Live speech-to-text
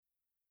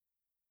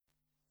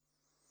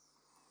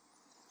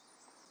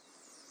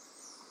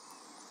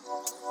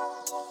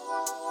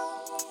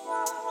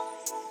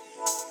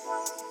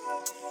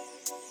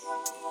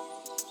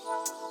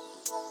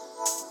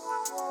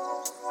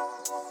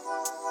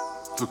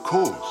The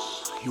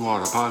course you are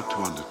about to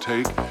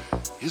undertake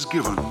is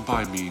given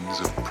by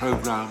means of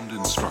programmed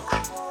instruction.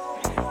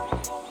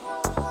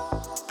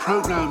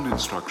 Programmed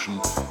instruction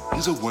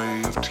is a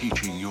way of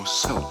teaching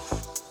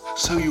yourself,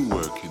 so you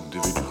work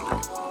individually.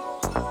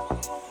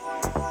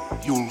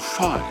 You'll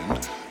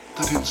find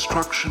that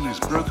instruction is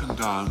broken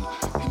down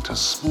into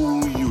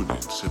small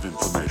units of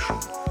information,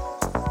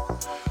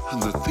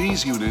 and that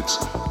these units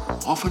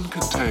often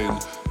contain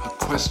a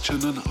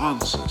question and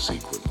answer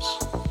sequence,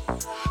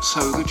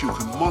 so that you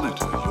can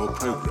monitor your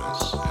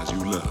progress as you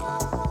learn.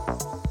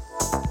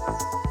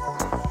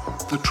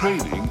 The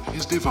training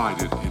is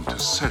divided into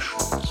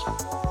sessions,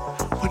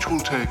 which will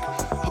take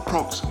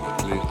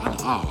approximately an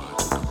hour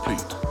to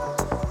complete.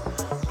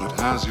 But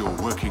as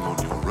you're working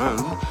on your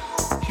own,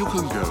 you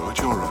can go at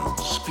your own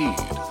speed.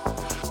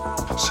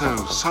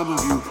 So some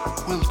of you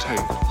will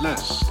take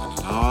less than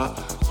an hour,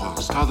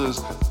 whilst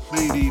others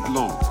may need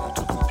longer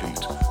to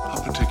complete a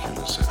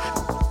particular session.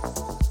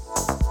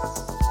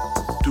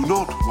 Do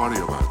not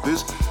worry about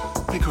this,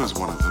 because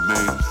one of the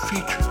main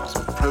features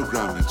of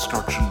programmed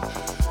instruction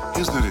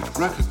is that it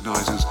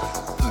recognizes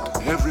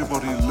that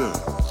everybody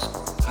learns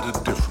at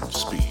a different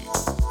speed.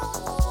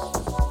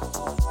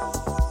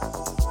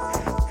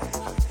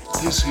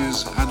 This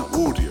is an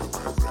audio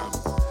program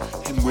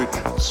in which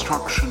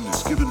instruction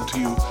is given to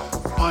you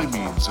by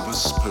means of a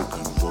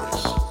spoken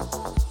voice.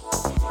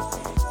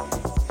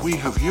 We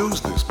have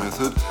used this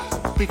method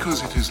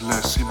because it is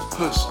less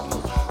impersonal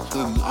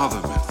than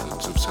other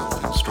methods of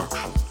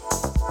self-instruction.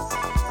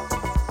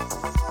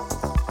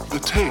 The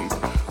tape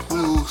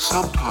will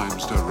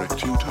sometimes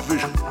direct you to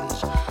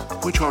visuals,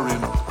 which are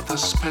in the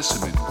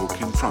specimen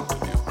book in front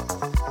of you.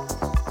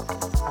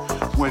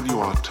 When you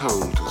are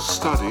told to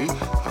study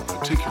a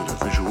particular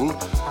visual,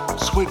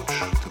 switch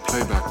the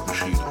playback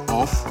machine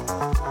off,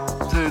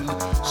 then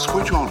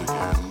switch on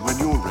again when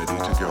you're ready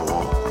to go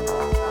on.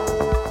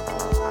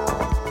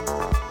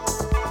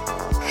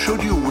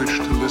 Should you wish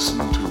to listen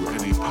to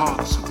any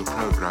parts of the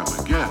program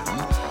again,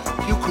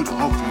 you could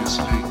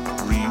obviously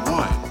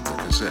rewind the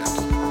cassette.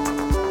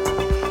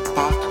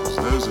 But as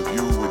those of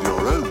you with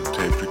your own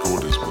tape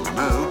recorders will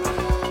know,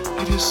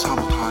 it is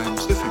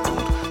sometimes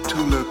difficult to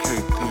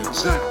locate the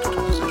exact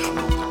position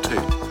on the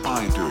tape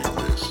by doing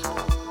this.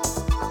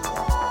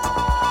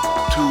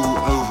 To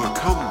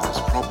overcome this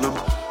problem,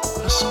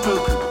 a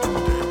spoken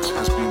index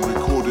has been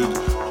recorded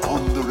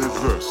on the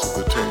reverse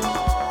of the tape.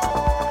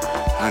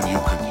 And you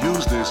can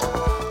use this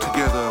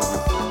together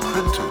with the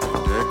printed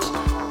index,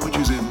 which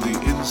is in the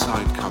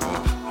inside cover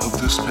of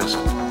the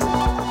specimen.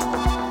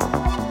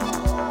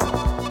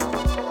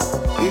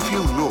 If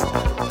you look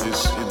at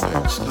this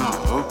index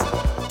now,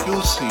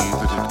 you'll see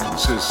that it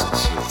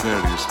consists of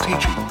various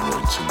teaching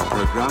points in the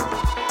program,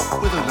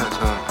 with a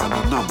letter and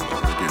a number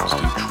against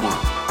each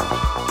one.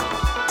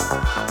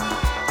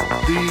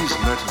 These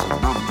letters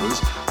and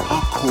numbers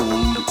are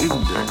called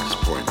index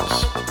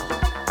points.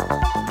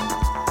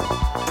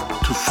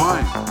 To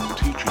find the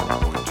teaching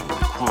point you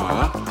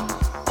require,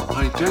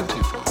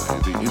 identify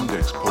the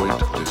index point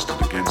listed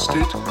against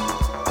it,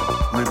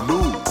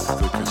 remove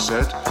the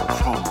cassette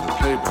from the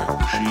playback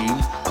machine,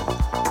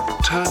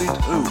 turn it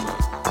over,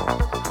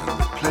 and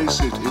replace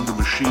it in the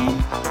machine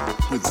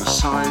with the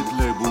side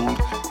labeled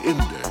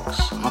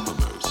index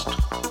uppermost.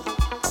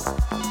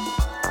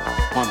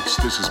 Once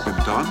this has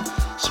been done,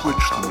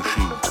 switch the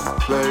machine to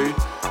play,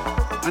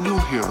 and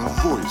you'll hear a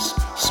voice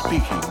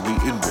speaking the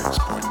index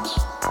points.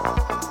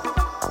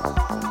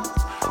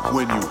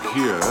 When you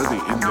hear the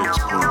index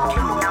point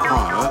you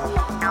require,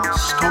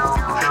 stop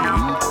the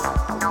machine,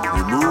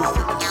 remove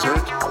the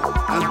cassette,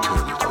 and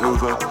turn it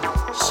over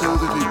so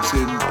that it's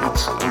in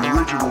its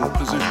original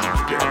position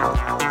again.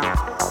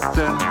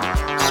 Then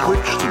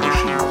switch the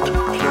machine to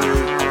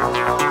play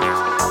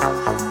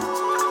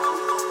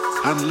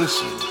and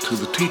listen to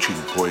the teaching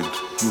point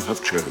you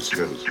have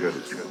chosen.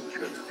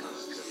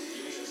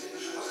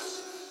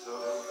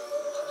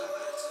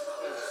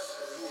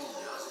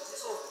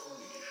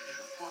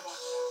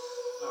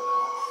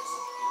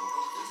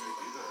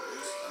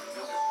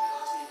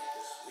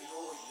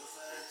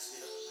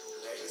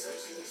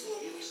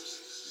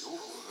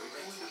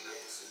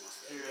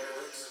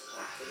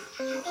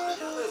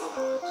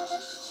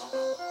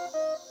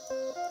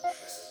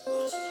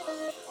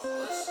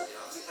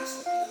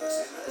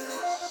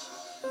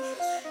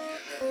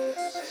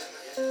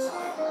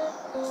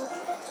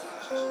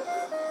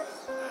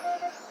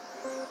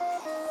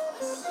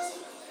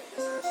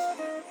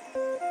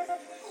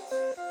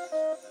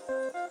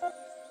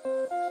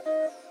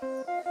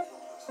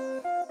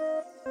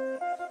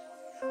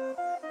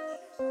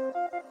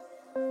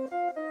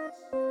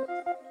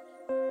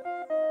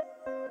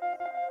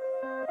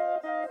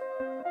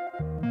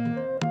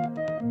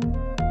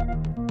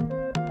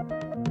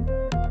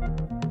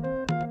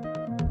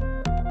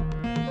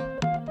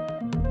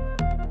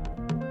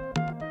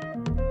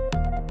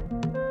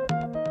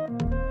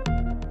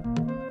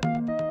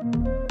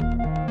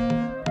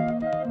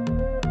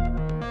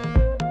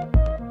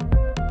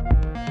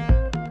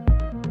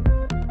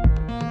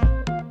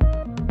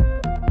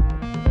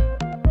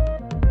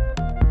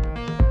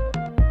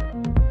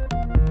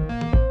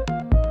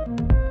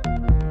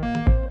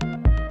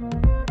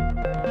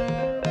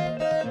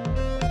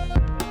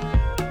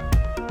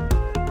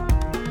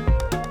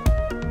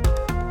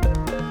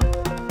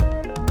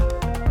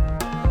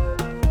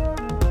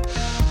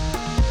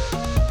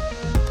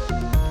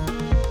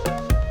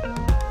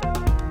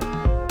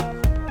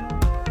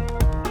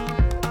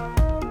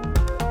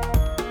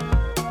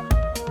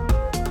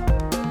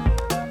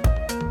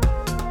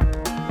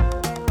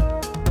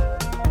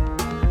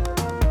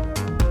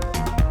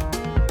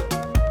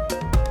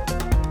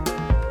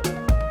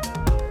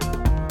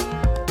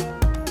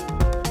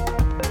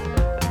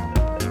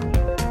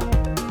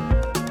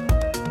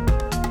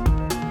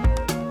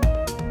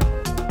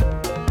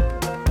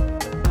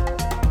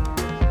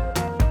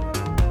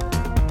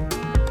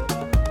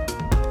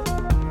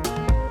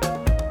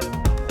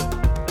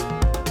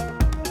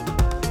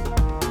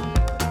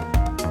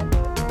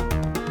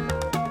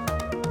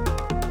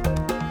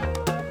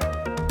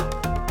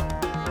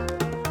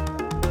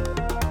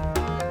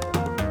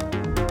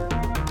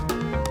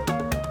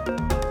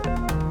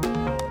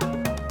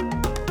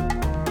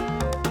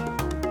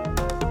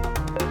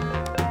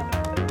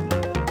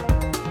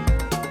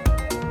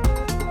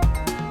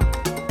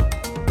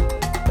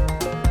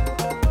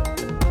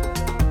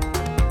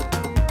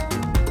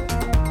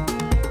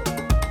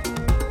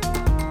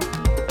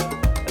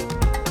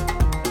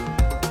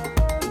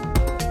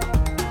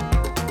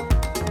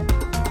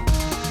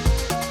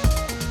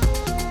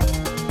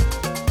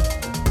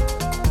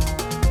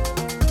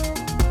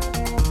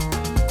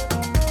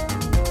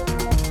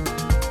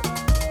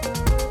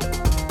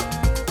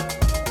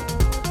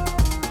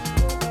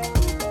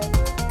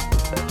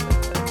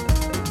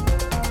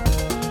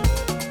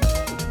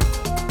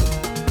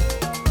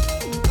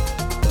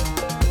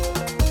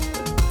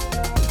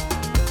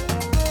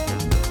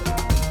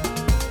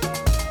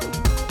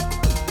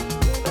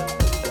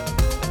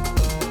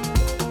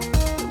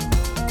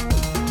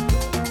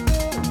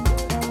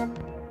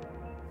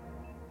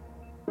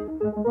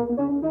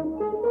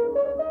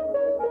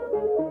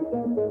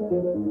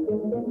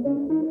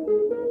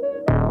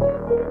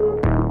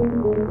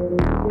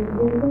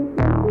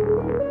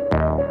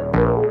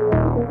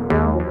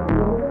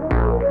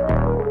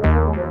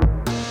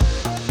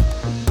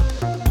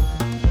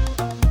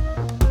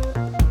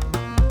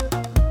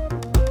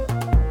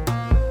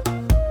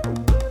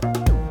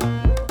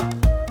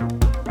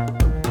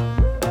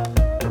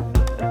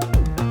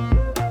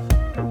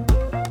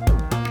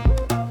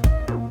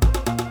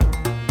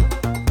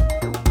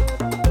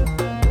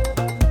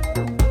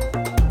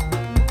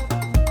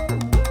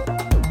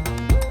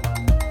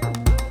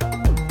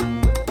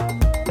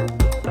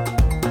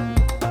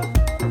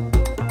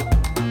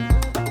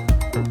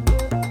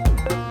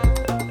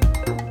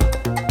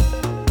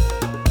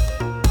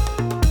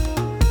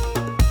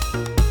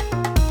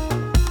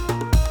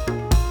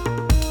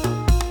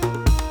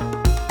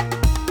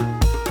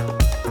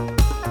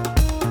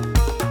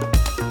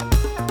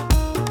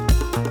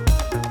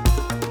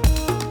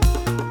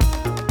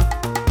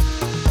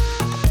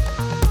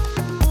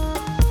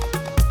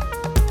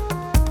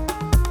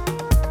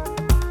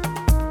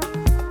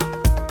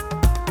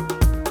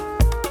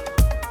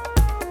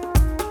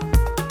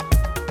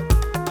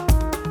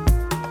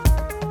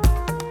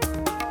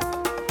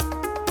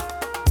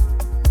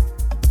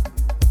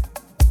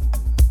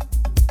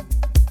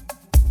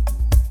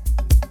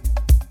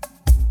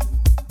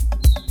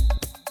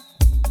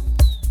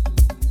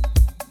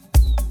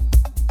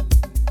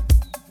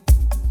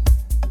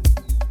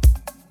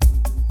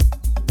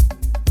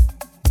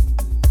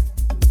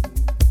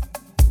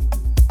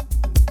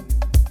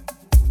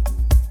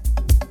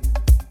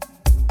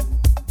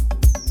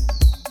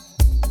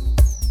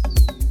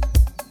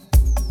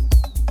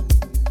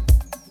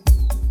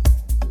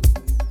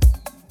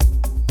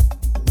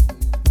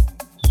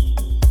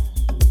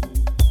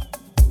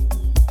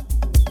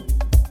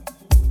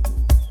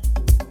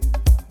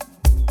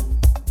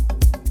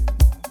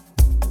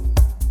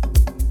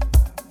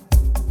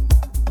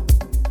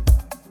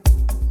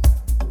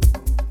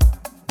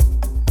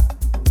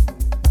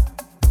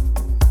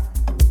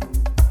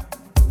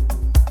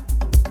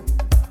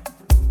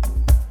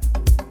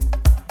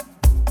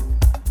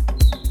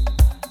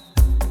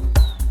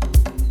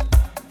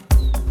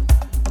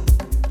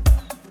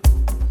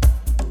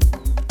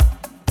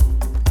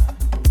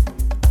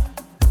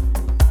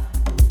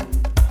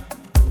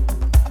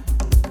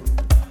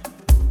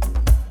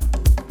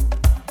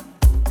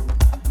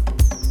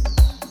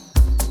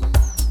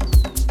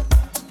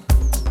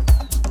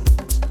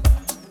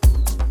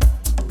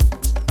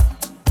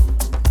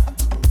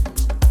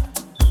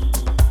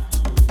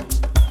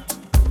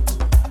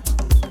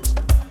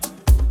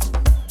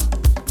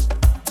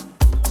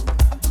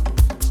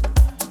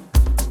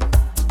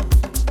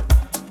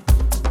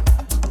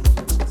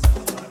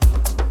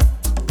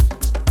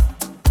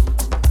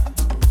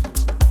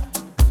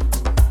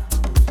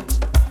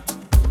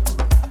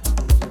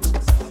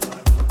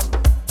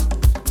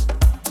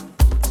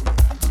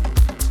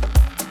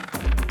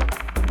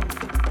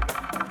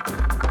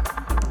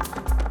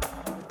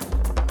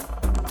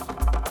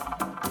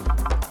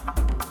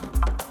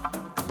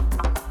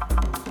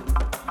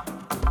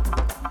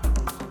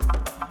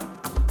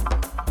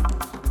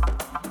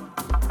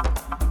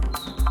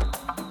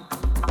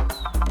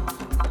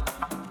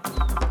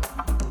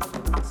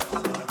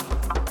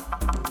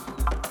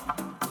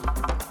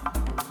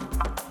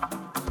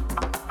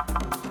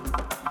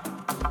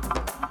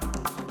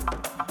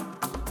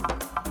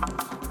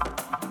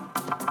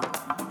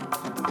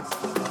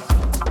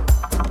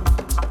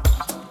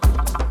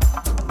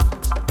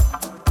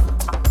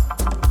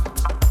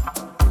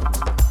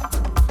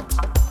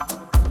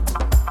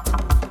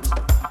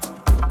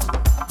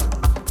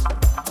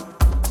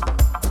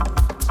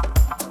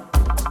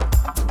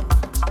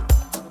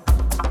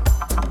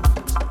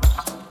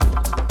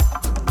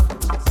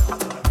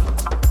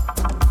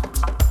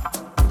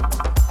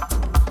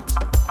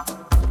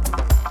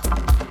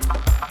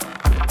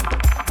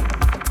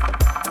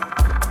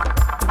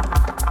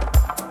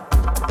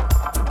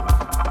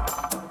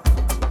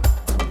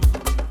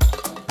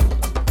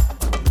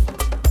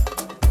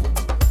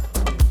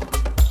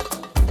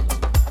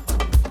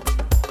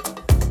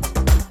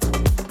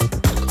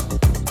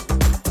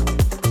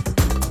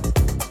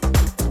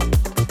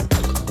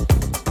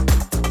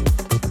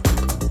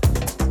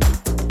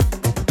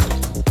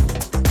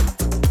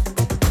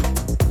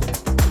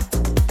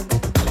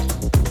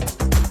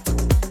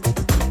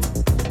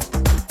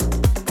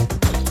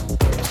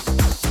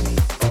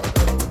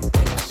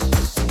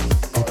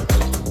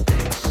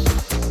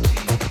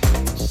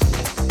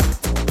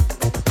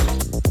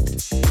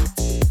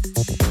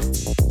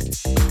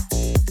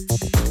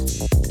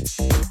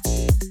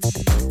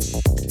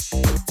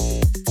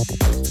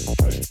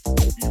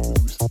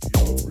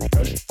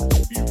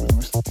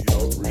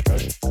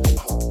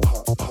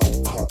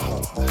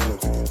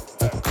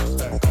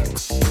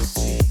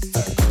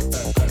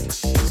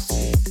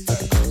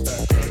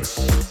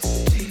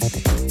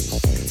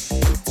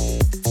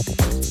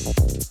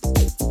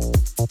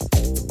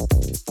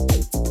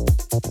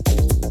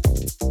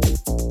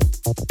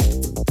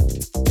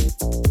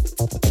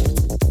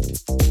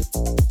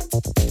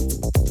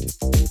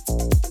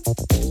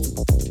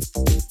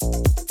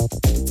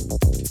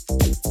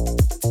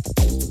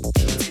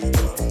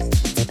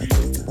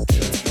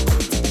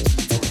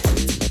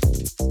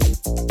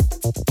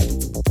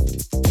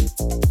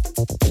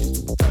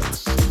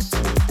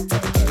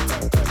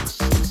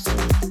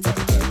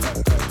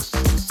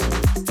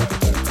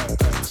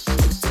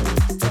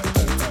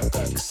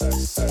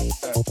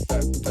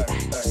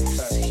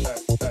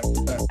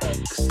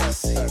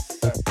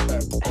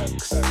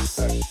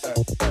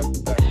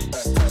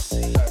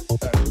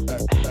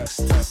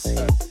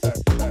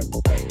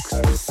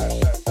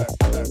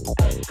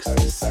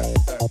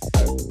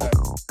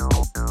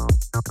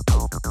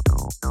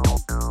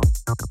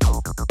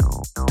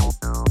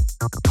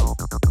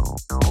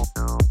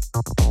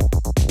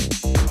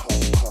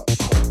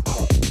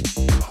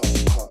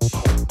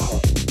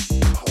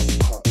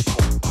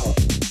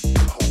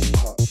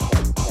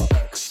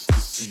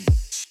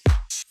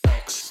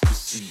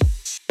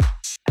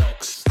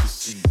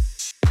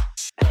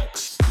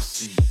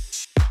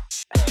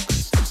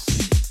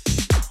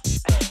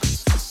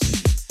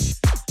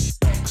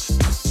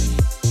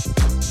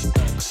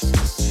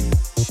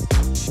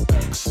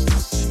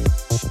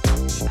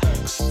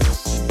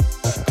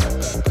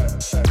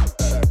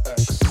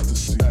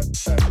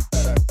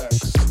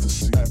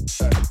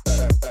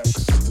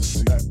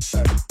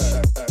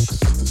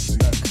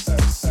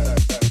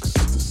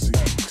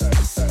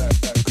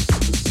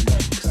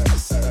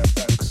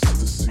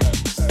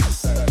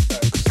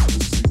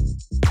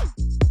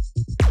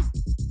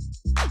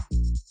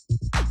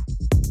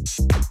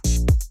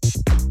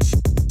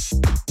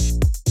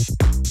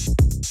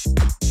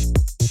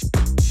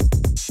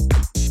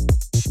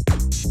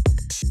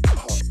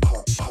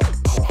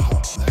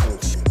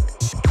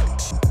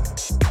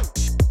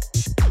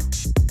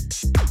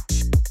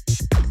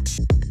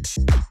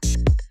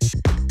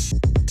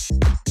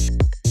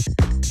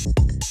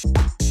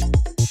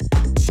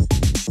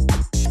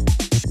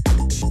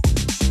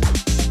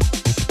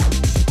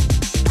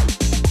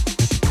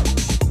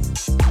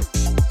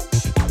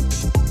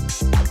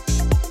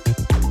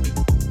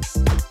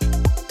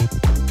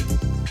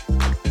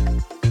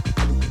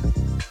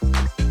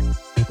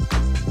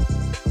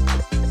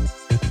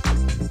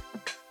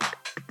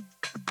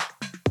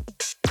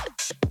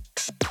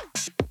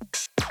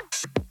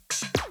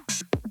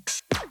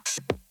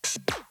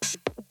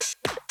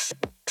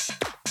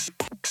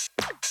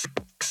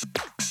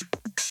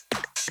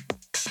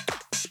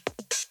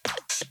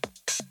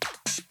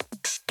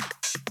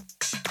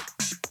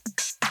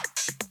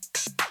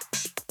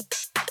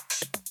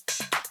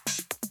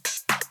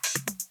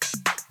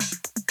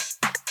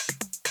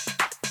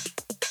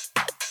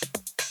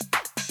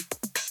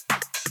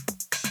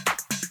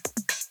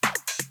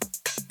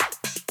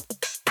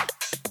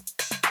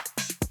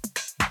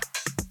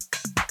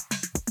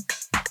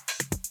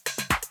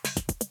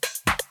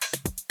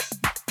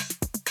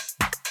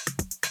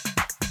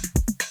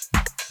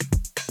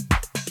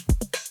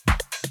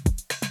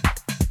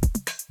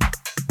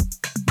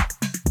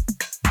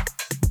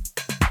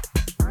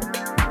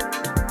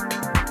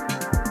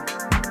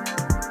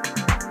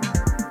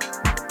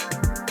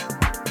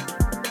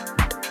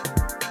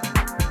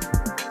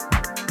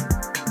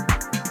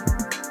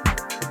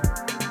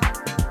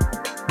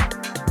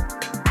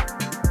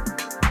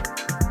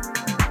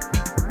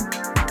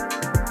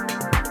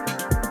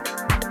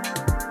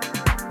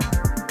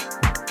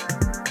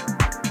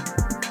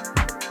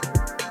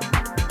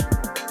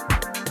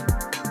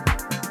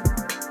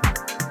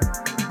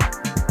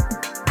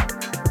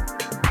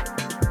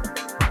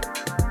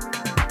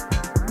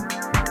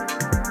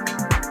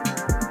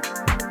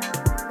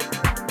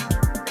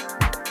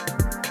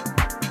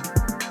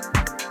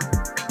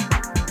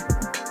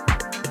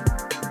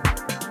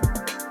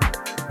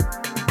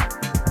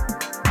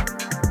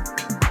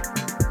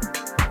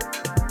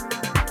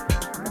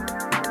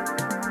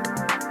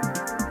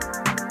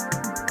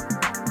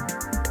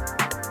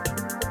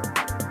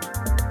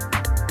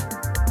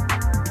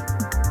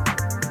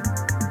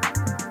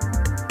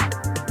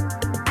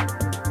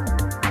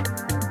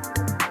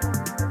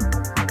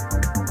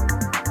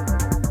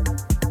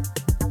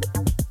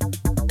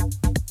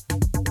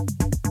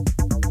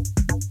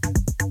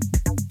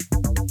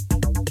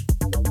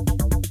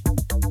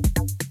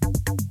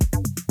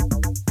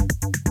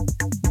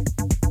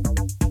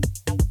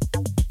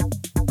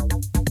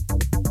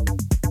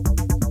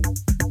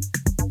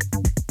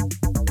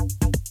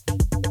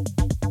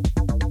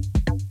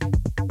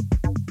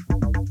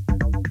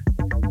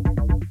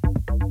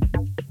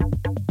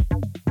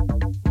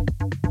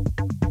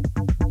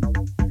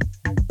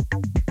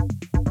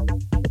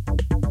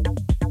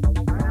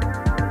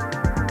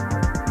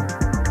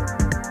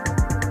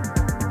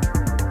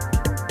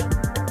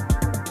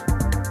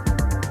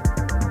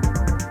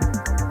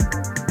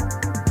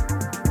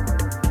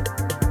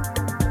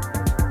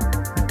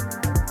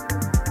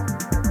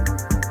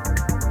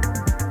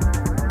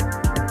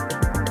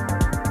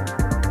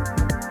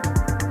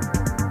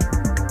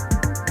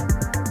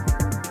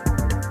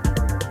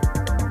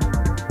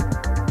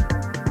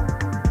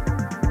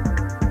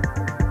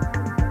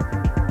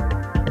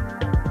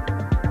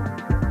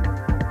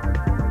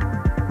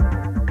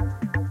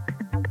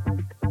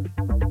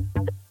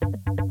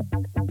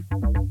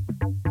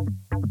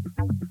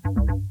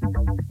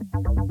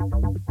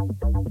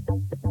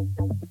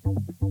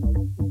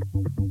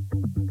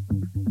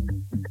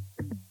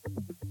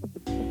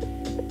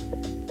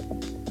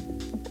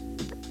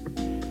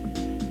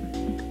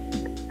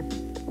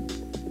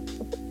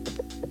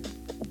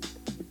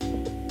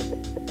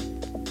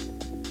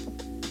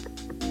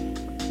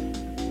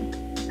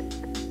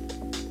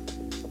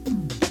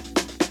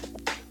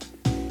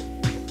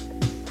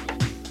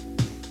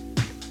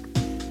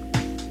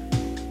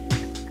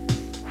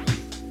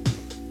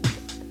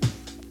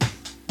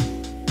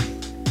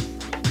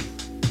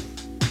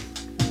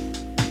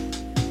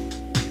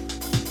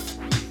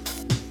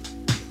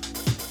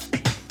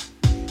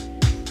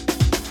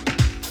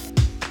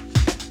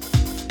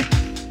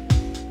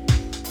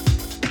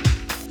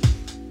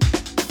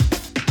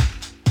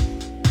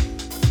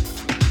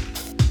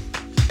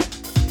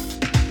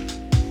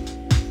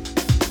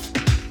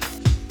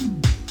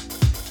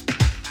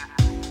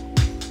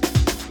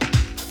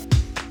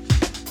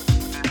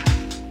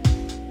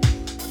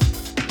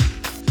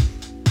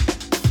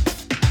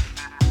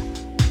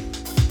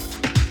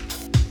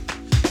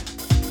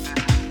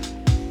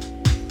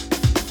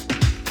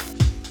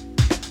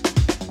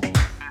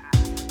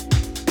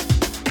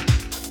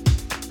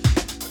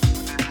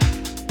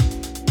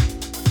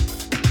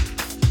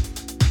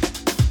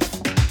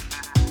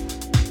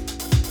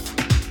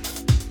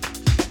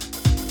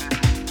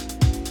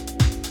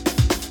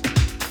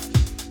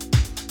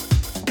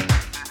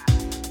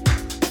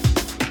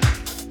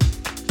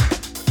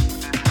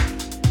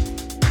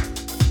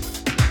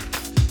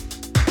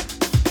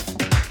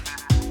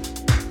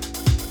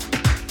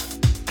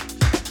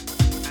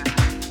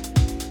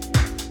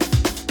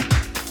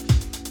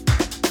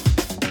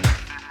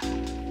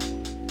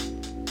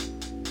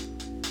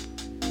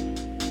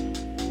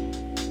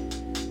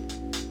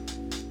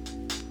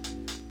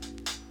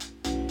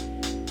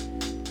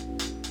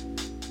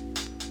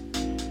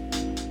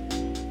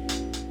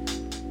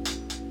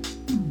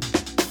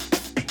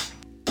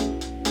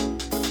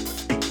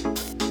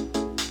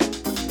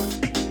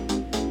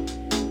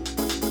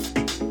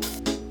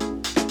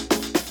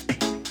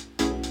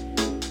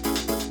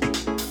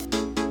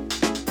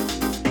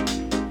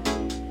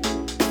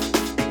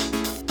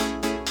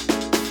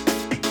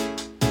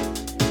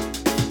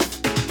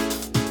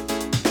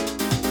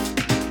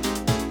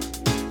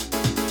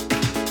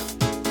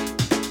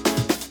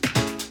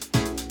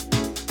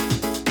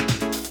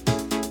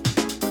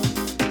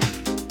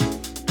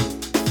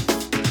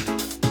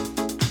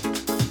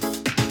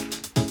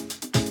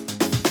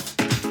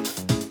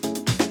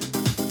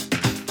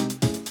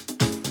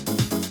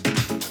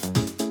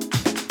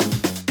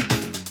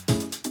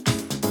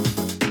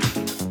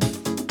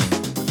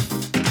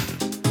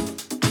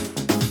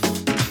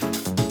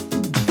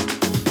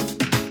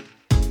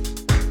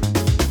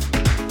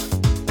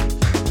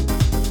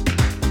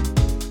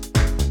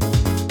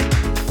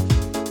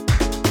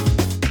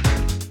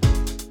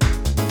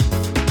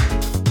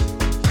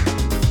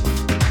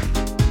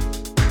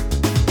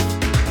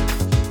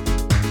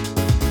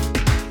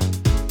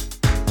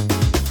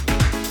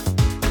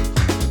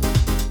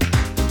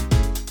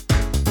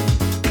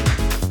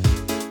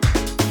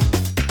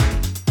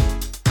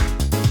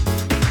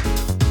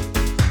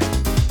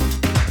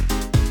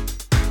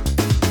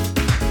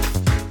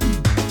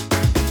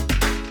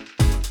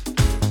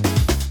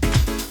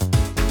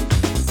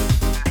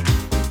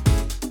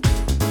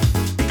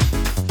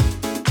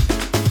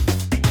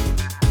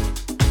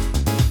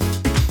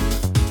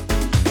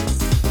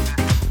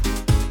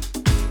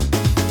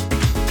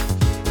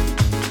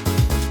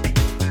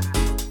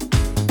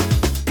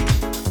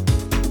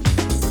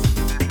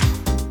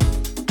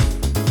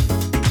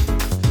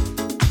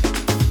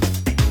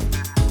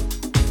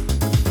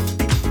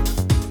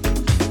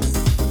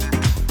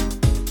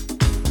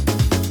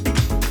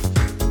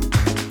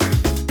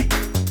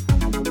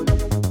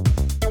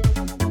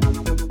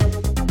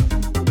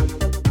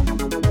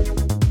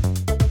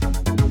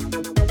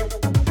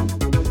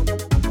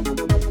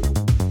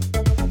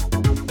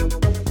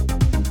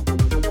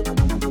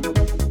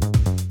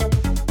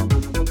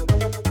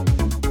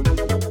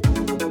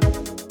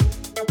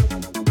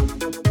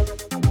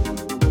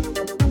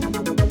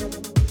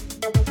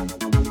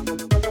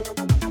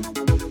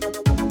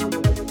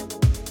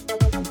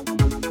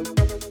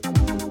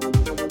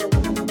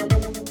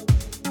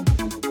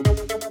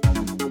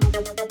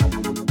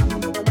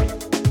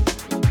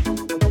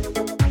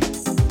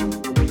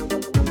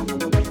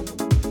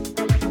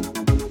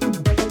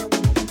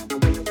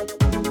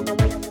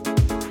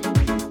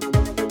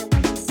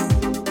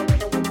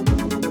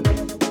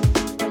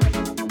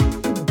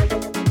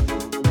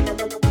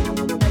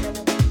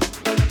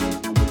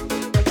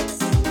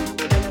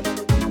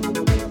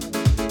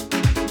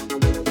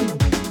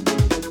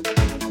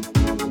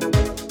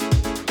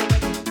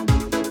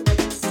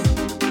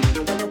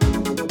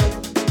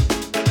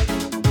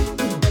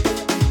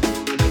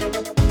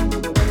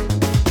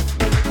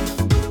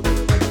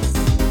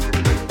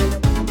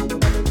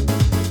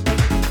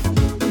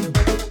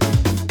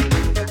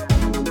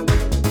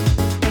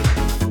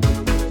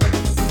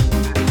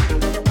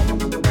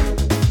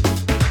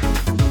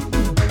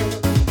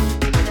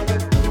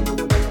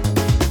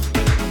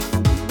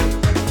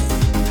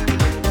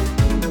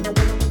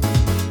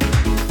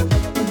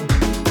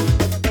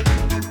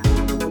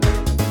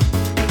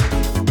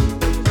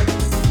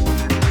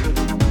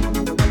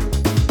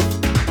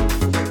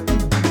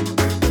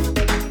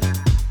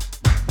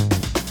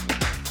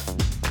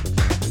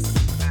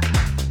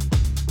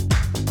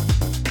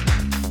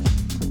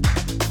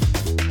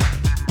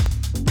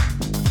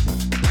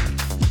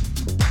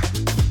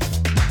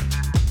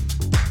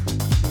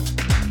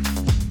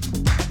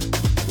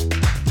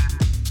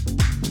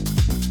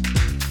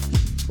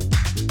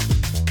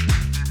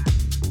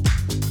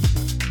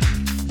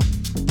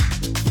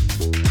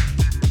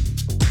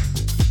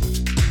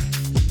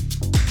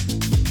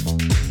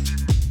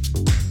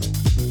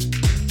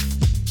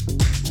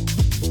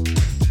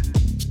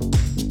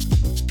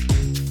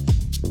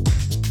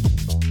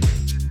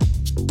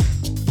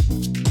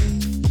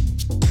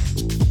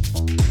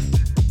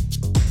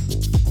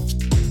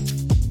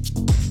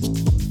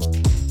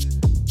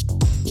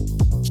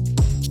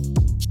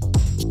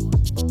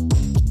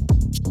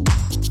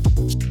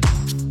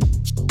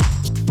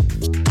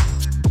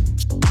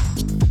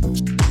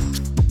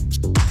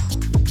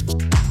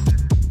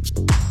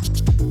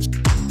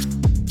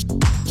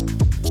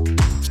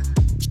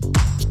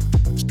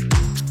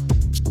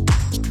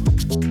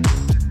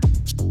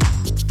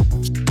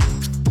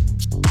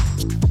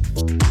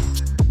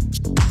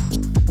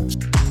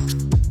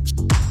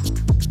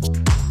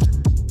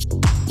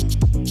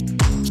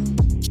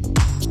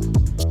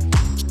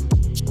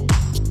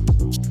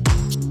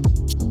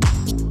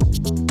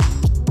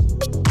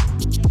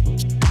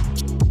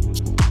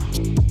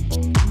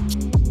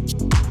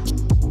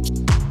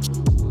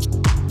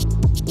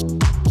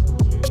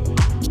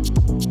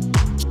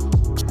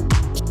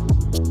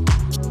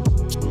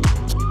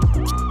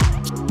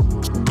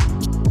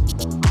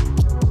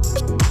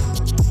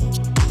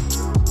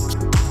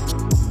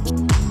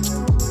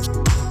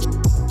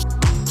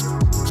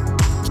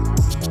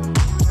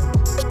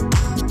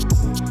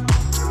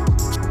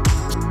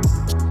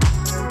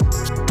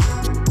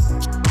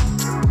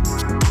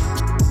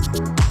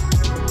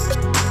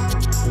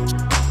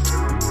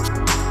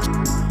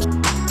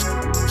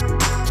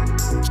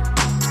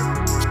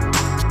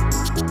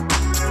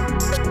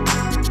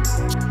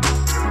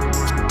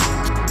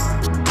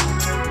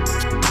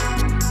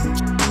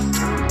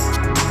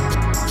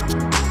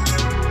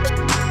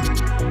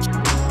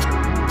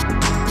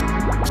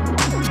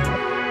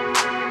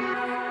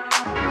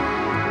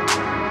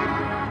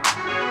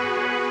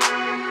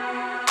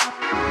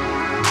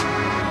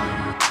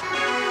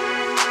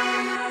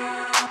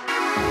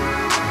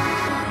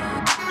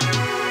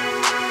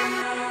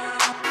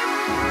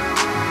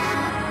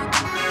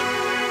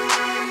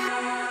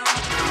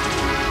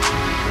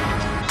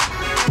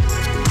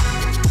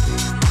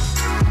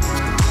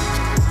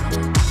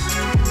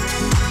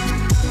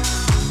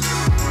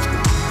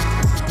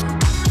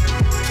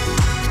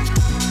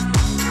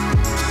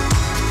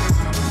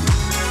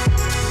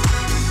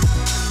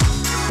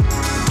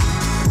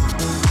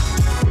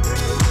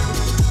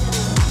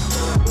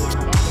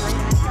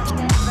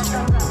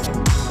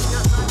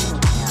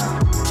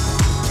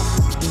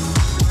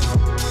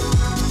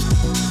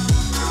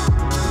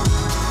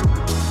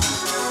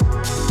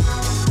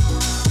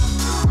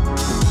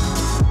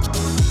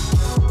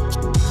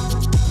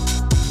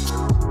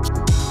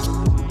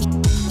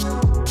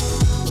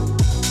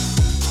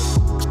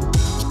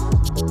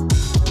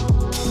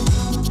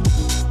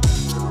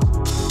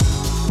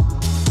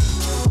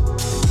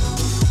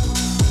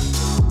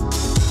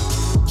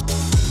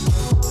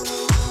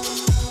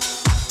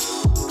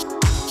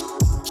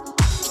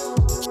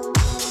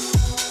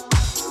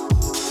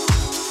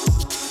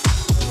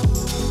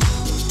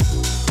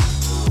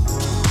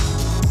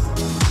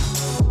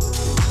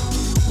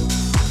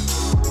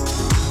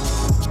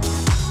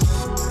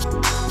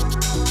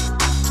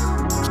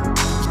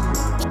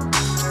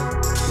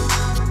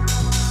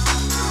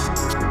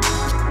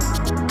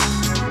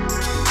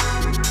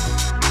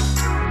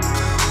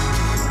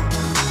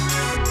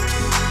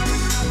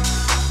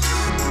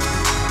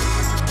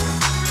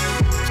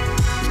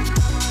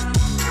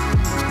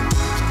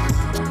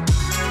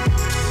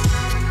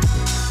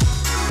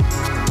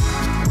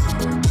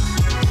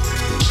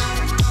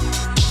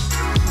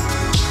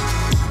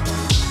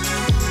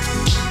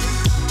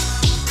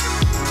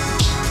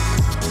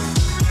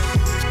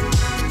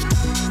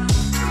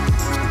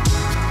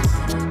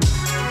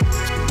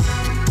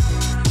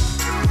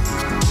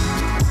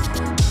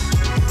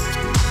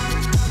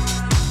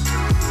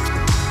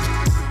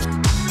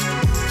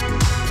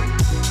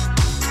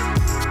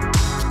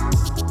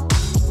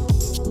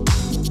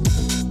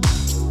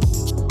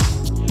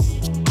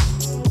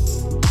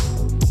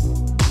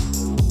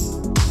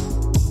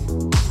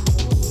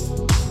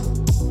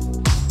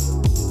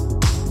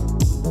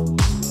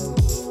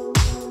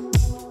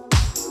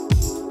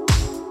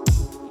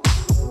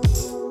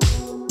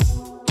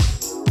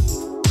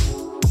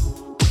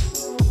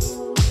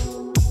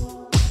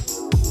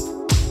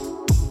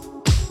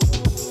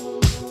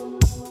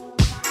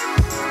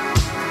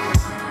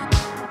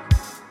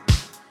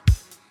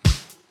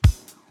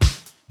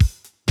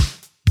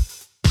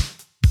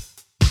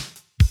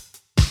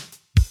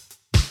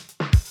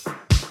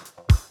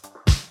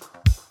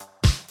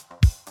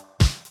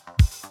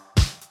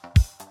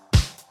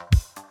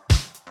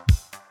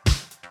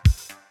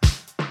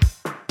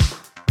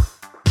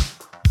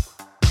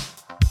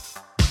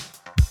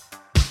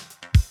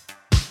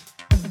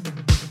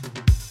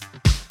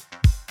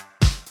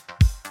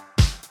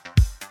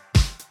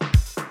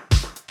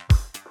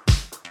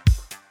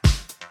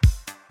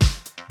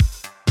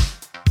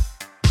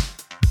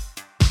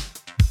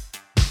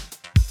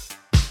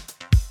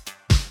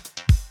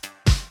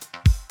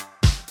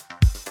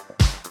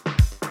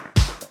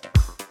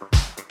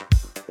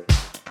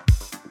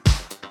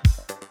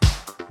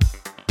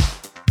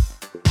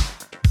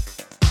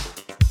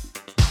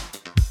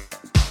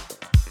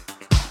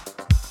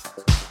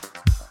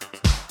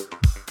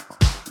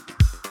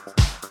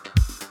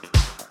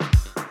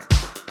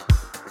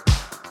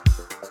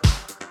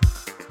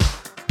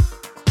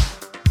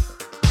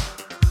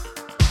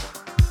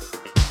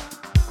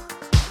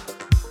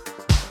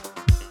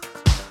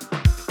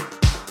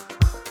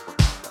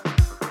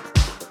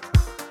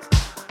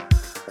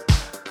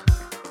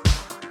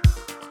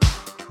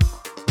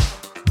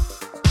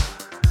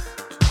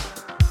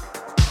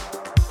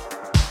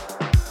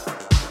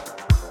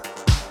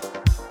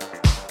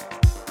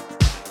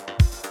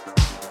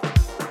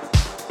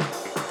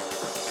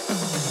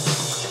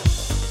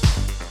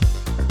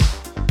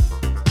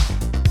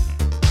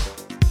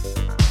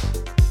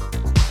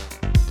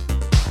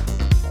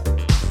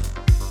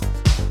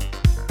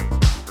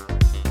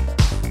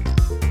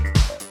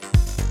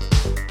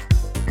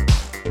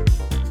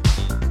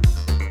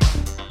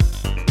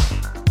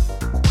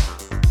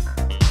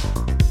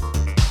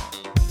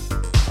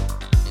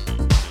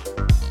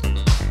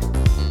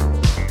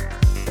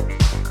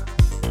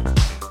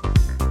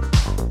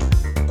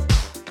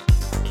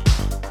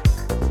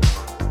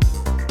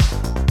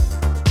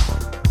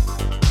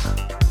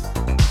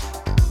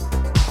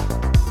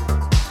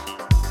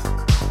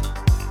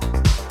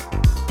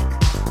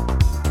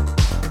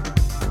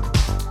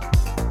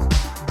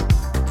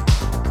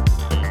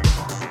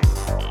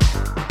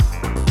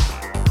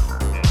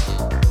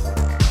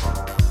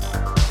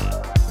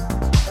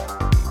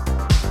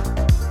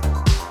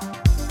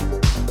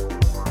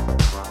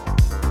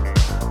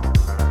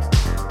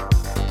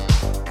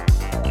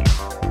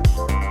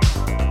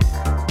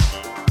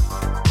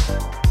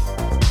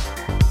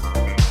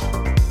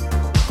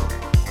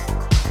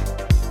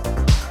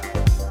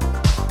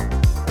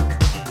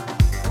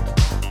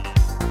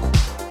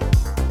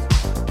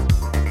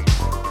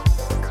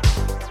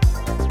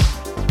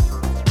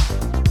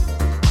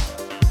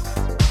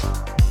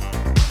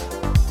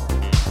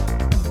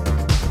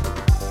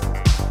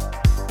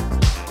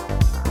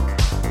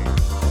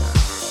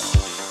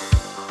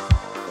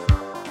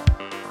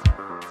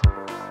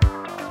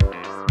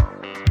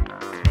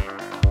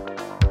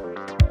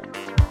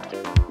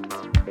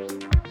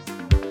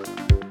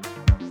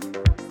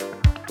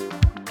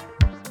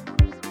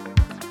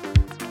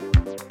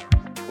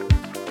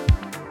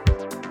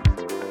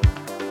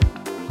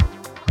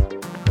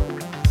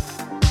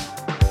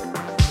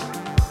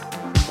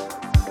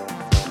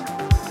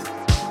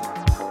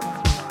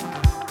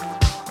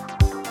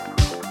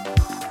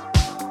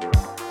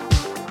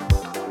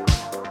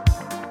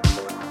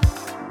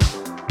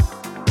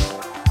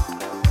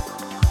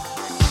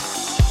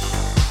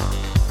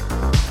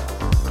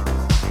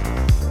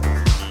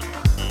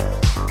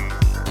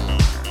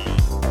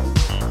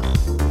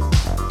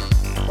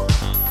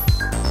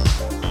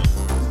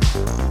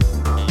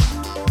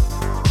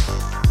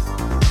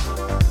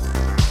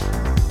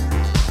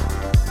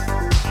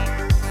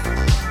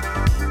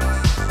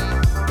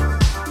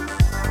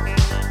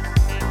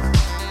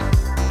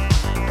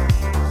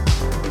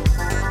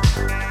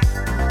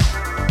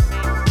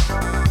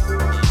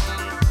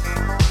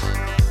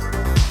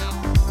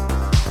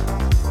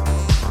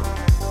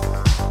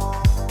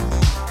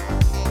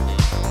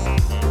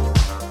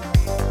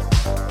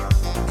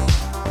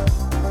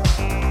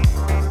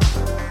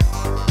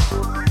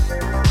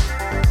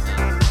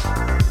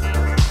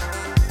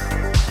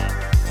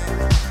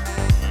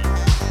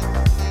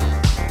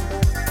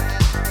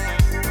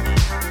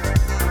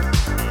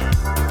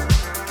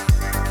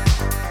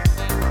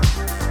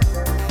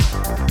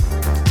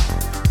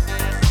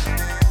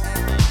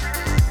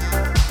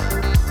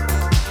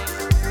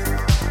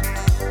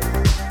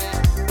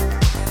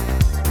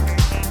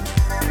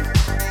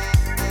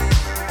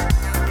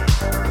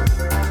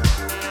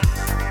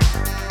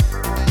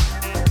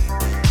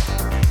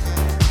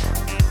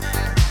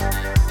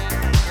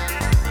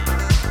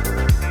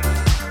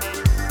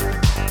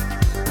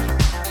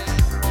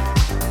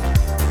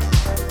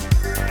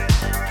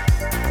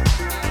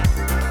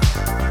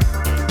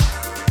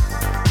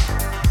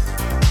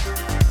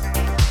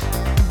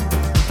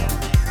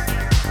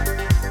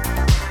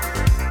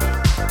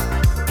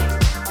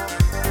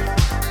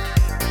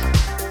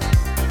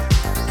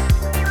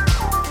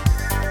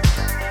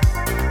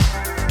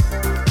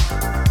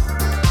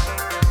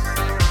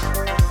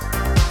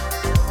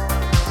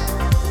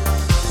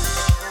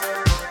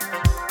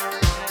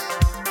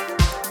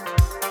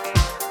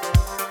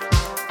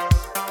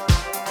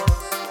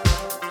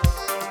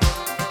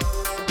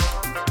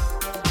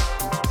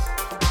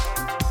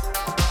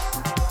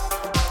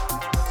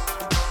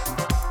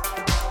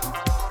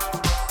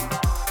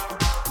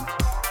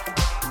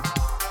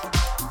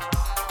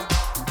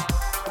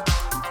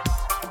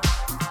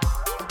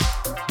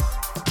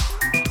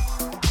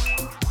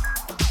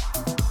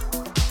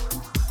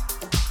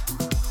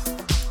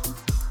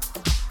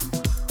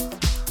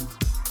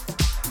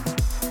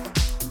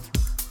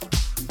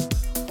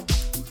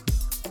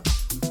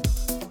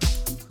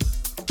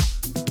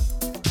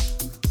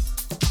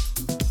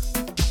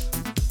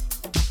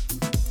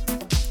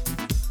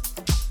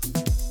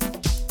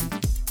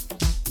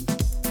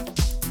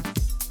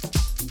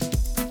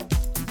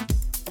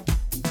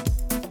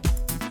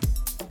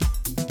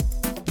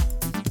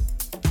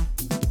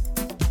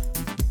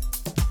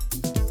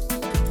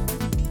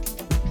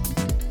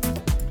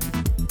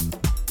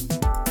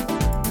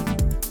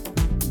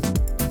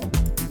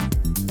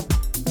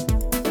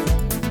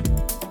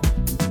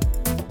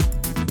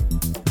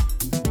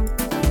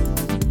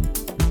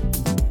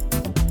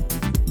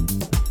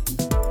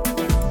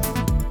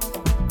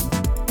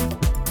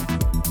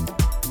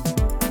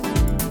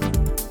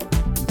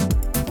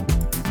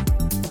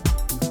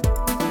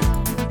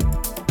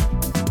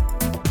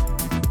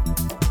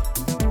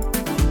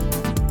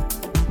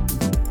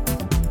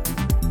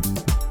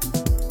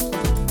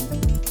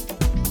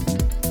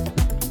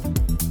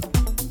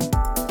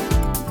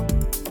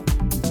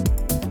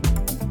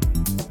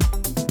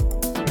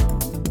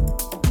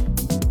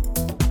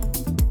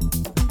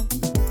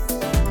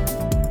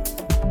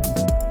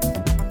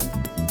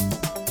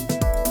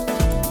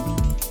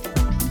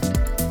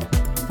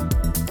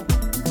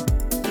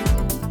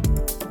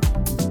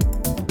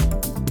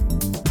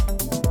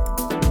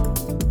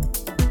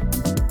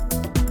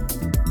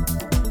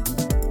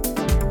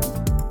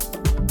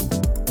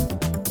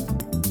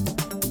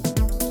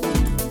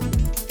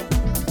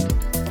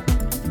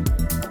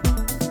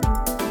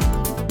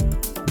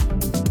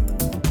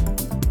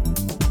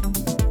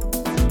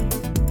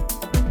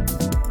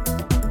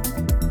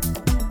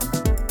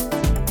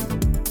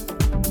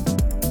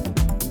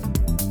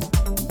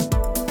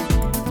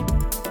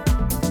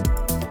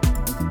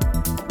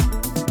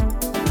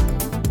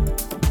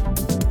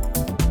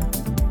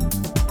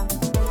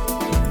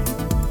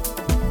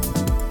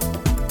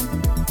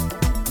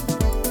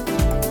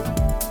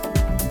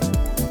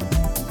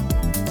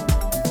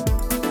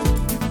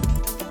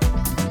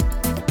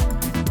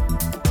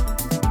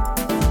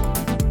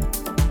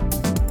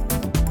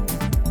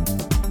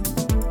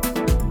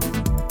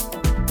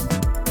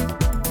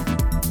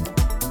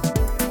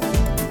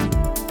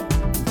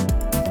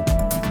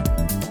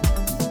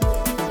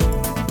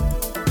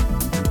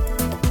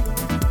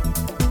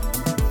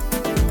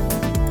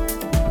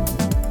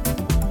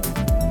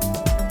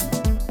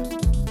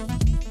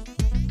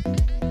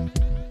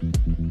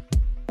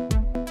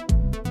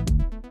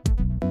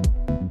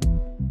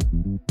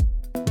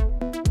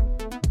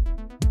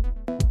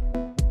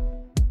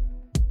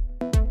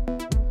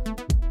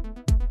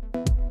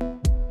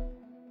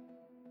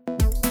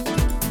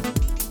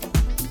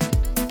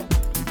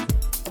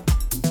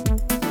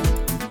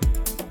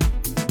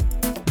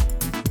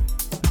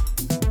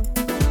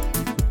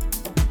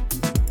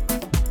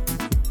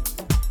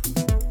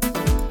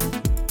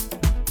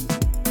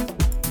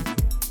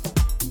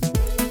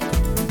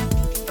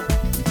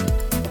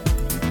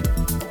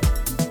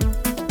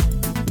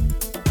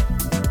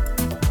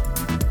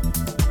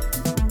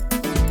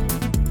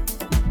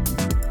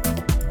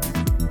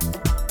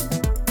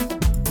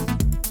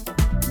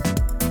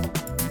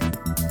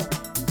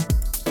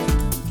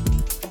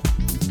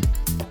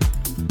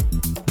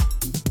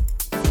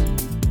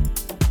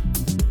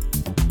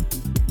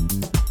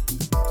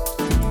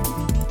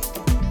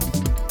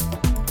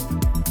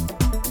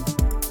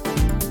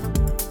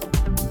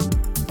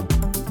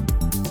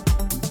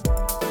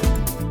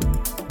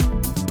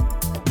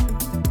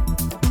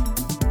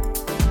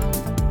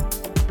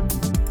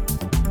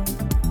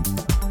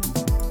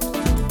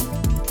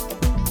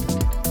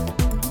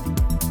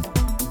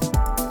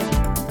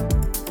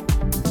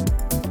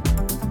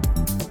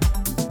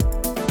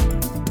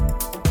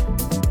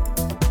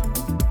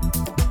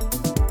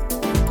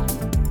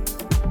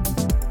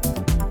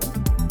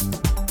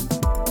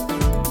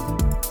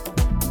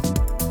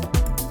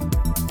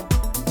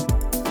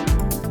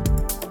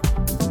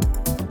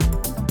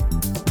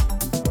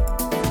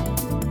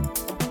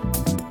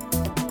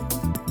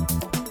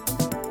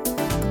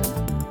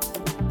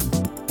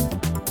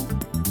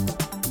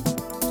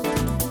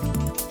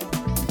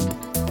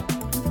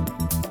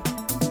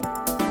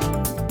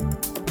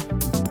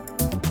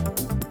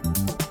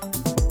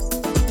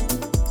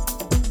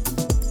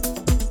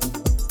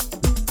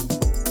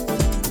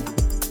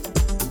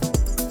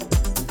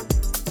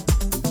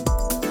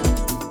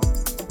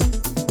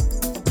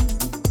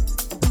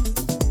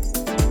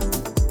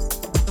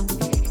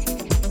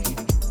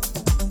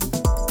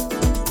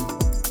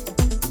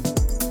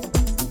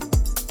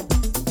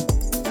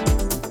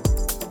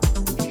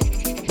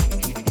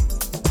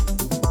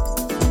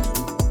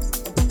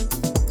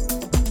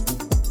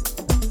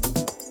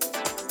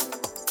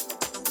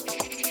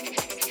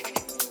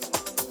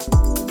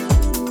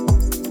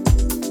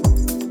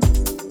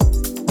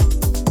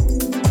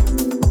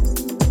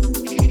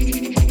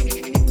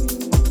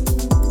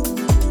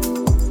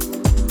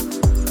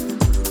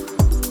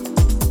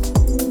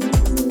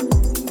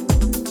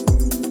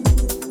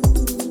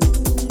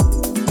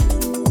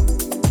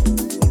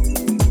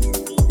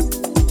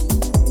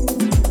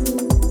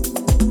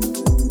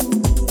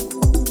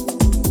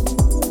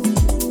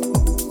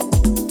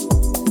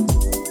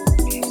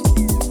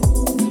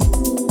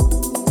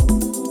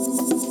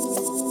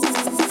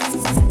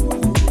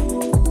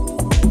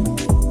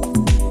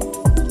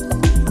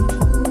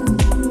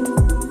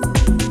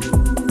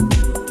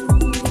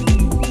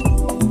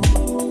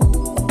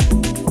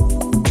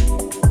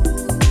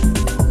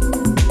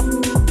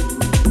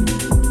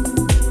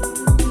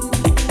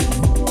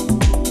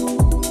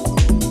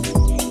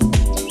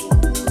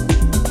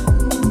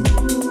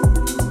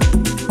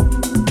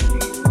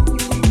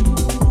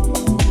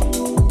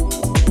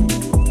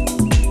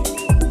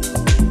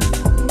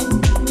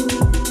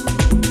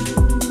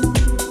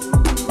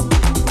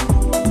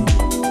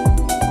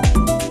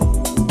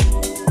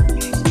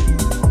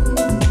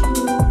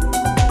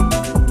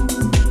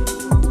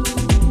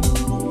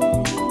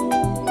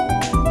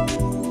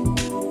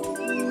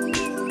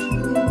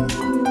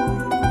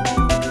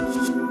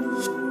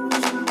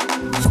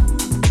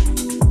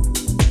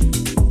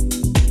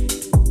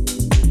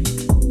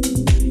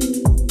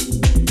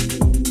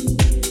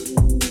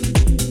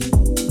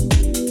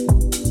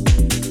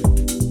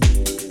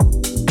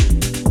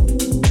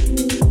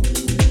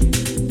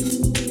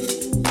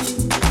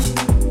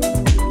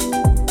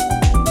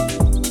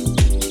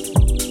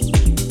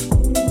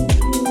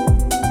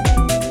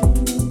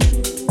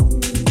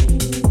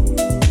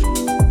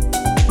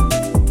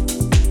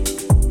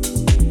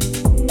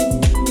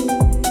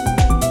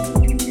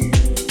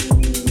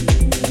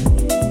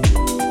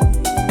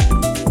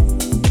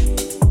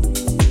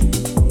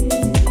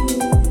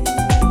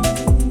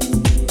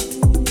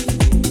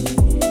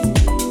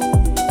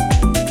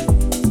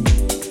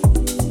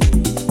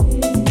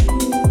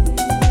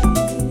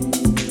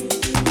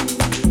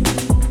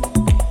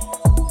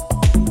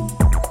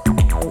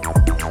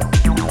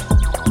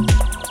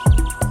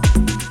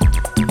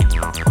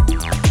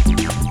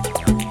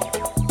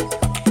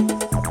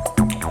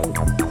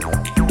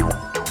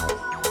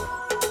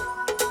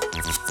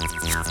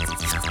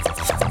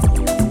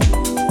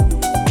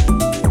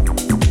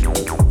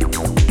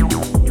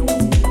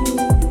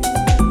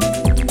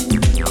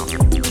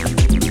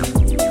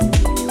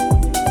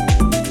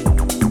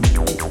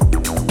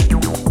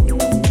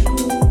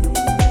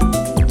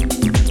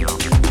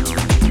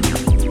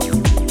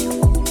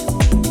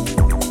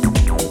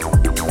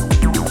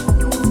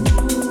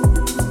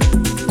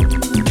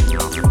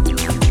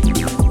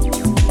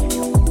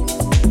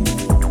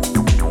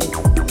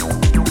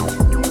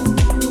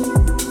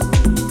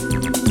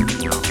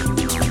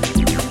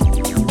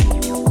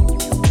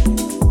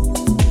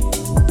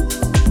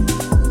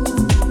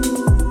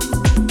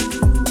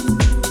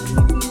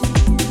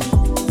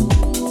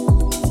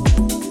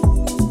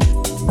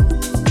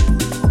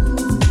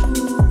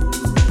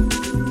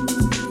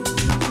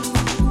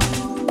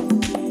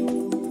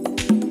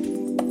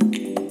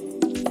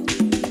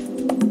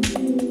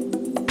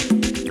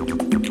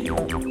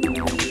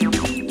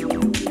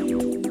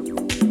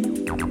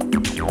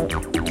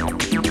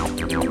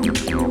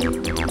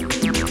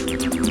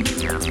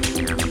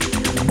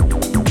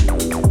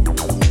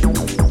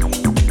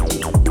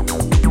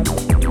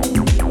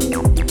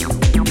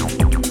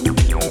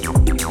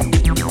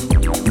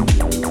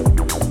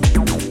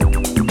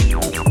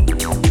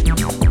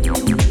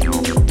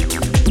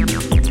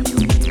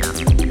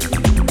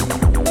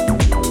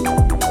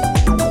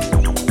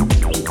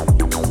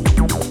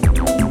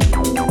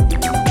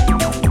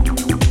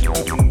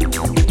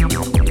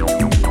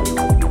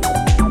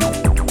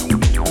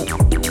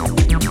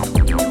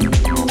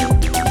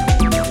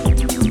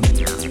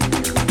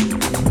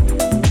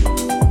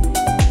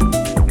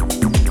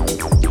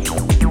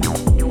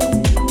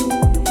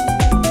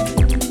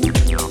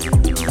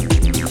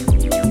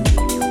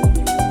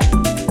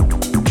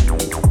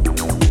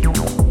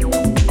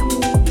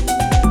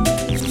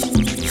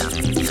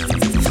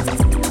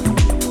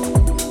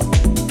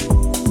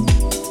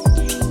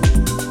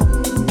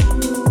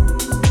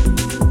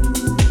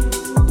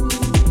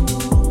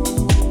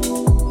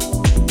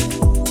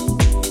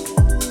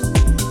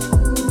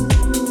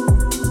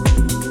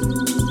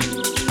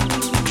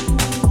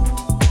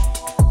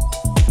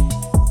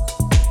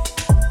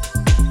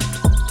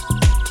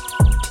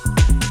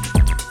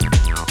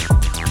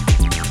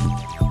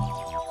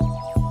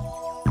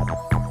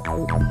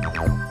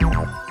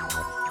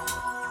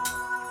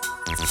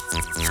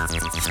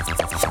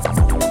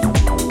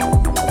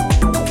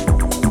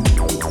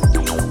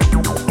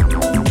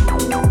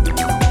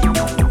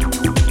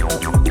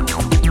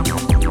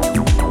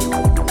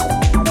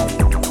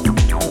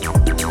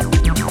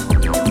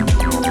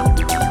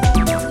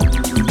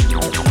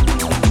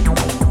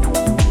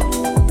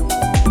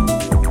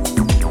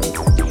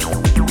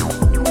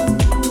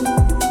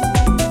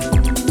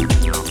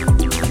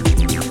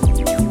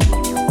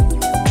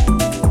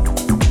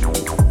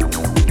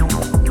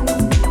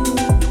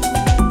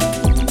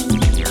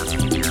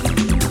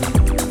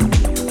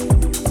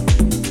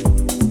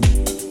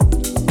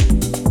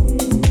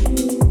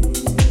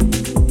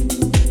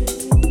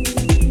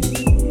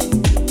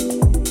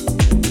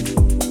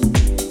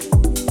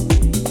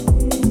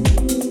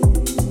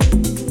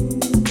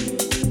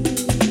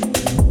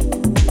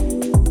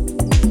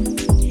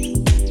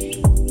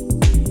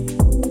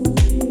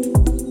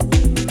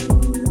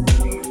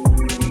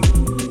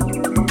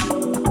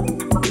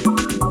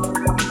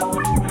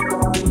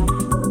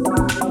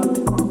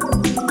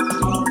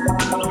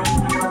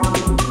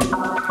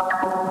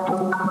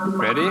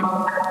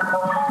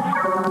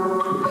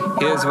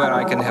 Here's where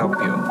I can help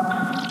you.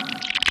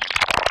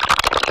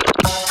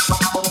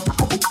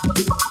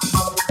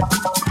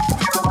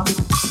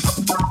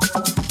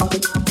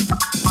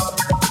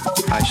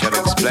 I shall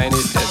explain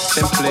it as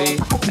simply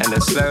and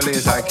as slowly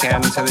as I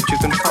can so that you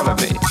can follow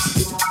me.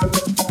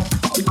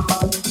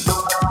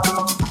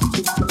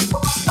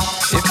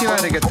 If you are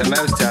to get the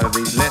most out of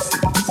these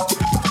lessons,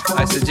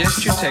 I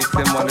suggest you take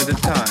them one at a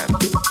time,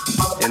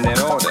 in their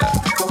order,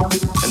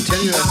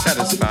 until you are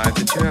satisfied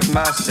that you have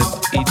mastered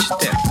each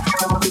step.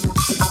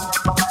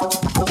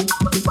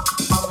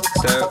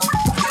 So,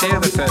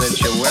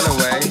 furniture well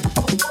away,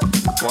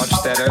 watch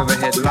that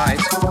overhead light,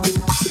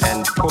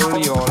 and pull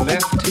your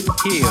left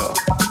heel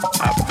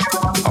up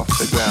off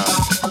the ground.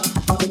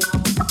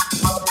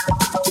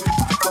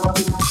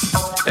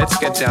 Let's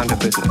get down to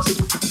business.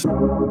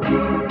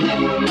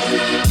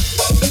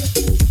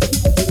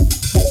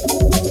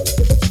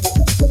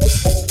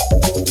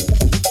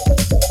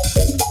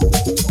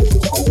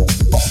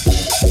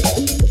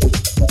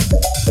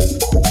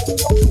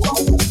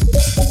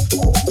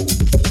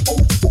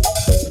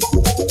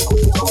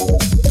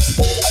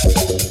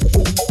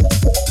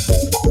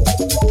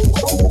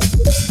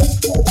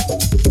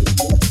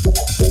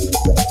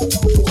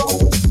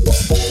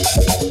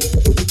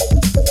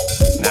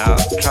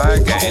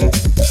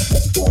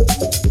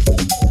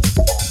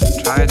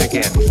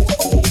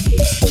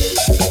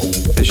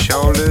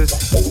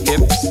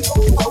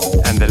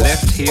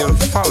 Heel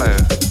follow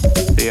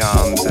the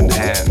arms and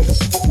hands.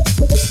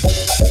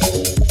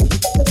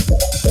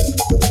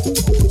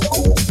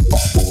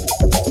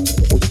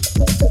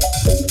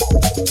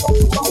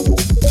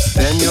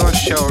 Then your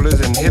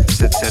shoulders and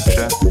hips,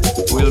 etc.,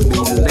 will be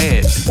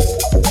led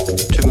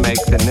to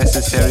make the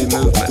necessary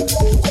movements,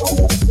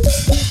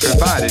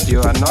 provided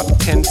you are not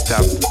tensed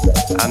up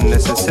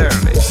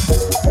unnecessarily.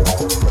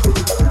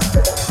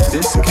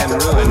 This can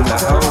ruin the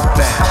whole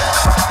plan.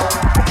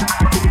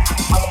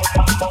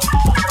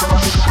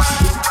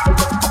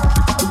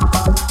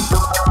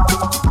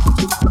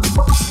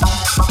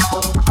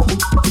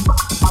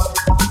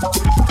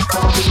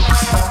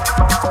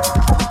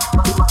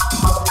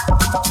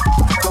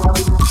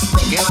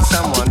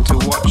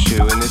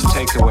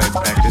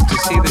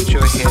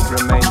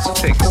 Remains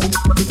fixed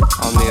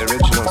on the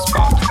original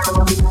spot.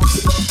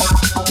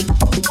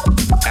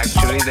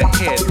 Actually, the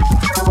head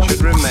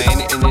should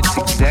remain in its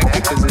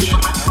exact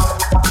position.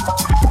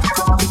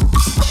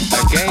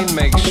 Again,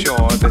 make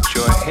sure that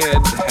your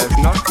head has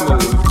not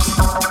moved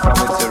from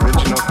its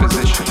original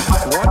position.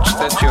 Watch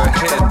that your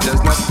head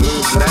does not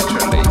move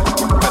laterally,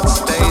 but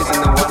stays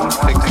in the one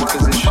fixed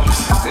position.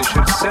 There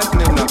should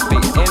certainly not be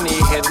any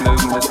head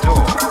movement at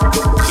all,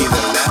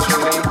 either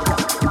laterally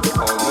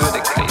or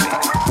vertically.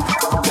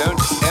 Don't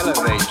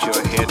elevate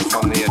your head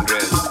from the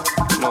address,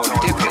 nor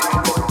dip it,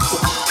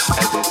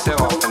 as is so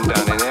often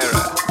done in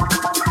error.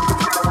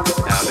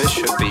 Now this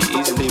should be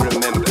easily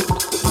remembered.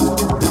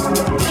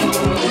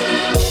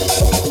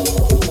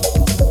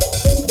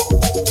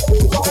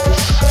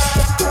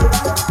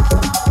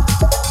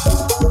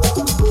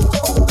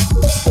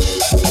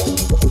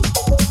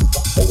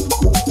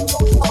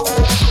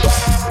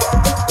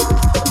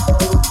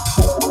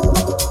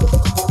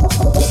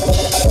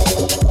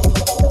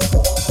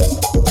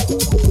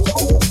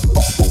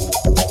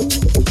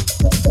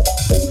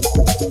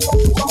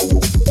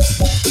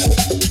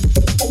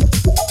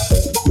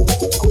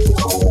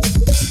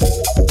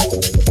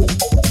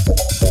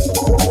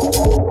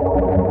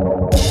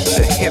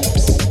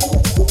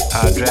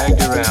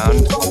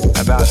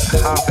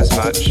 Half as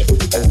much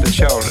as the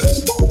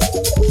shoulders,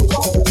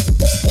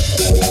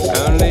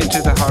 only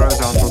to the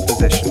horizontal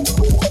position.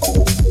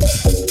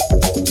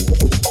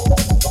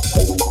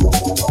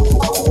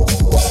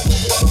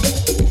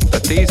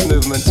 But these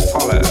movements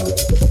follow.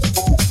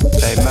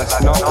 They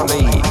must not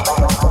lead.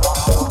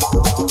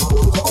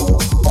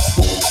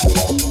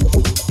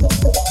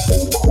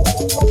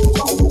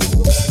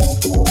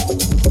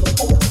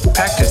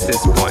 Practice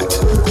this point.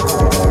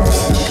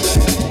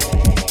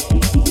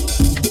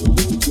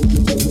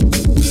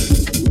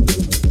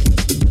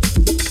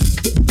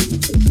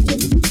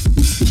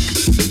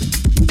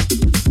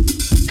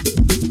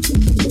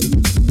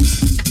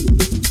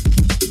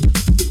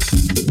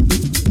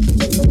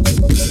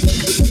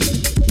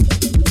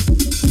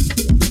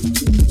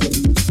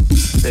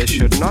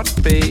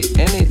 Be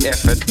any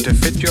effort to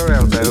fit your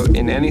elbow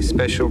in any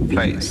special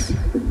place.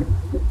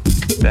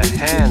 The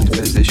hand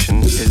position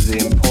is the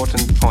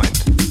important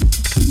point.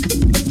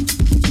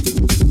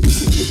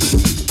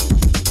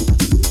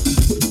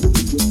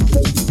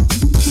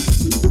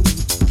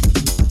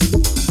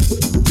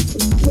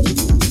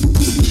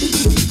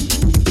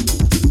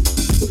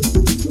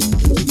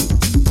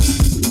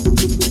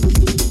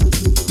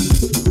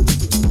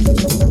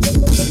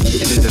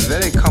 It is a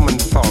very common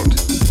fault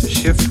to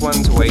shift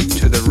one's weight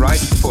to the right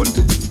foot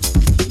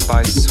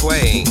by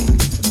swaying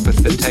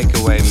with the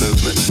takeaway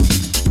movement.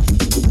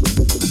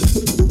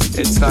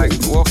 It's like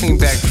walking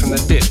back from the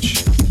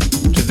ditch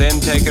to then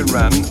take a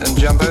run and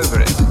jump over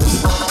it.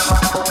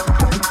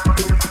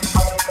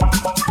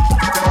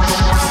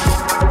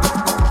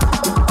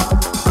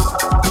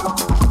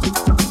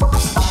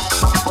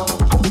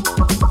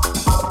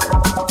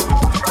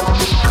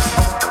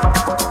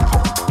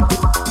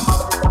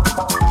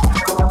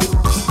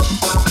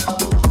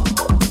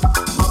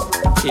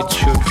 It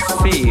should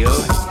feel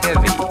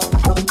heavy.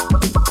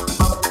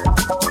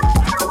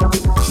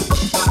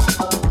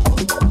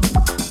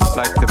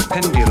 Like the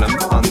pendulum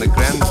on the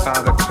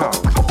grandfather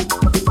clock.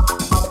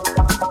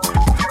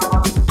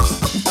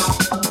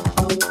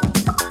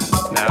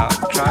 Now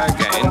try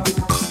again.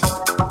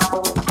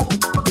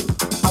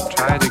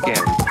 Try it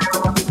again.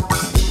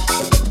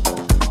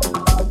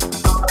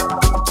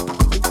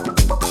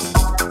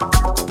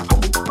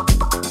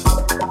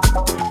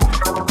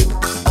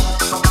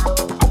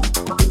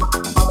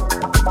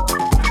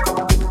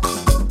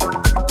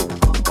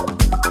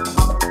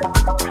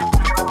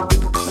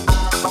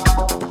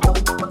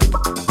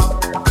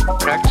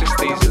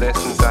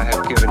 lessons I have